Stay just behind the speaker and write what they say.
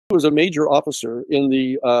was a major officer in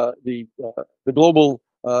the global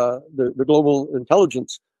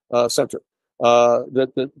intelligence center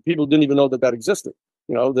that people didn't even know that existed.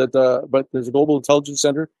 But there's a global intelligence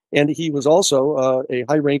center, and he was also a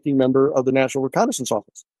high-ranking member of the National Reconnaissance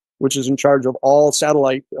Office, which is in charge of all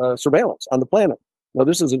satellite surveillance on the planet. Now,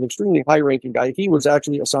 this is an extremely high-ranking guy. He was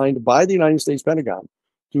actually assigned by the United States Pentagon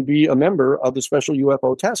to be a member of the Special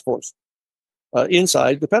UFO Task Force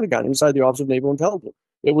inside the Pentagon, inside the Office of Naval Intelligence.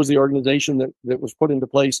 It was the organization that was put into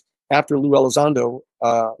place after Lou Elizondo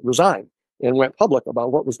resigned and went public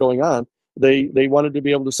about what was going on. They wanted to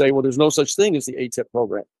be able to say, well, there's no such thing as the ATIP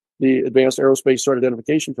program, the Advanced Aerospace Threat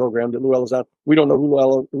Identification Program that Lou Elizondo, we don't know who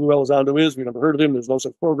Lou Elizondo is. We've never heard of him. There's no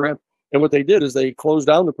such program. And what they did is they closed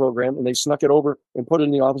down the program and they snuck it over and put it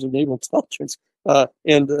in the Office of Naval Intelligence.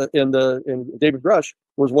 And David Grusch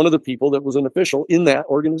was one of the people that was an official in that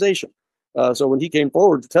organization. So when he came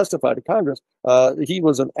forward to testify to Congress, he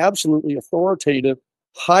was an absolutely authoritative,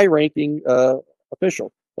 high-ranking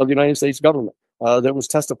official of the United States government that was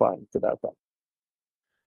testifying to that fact.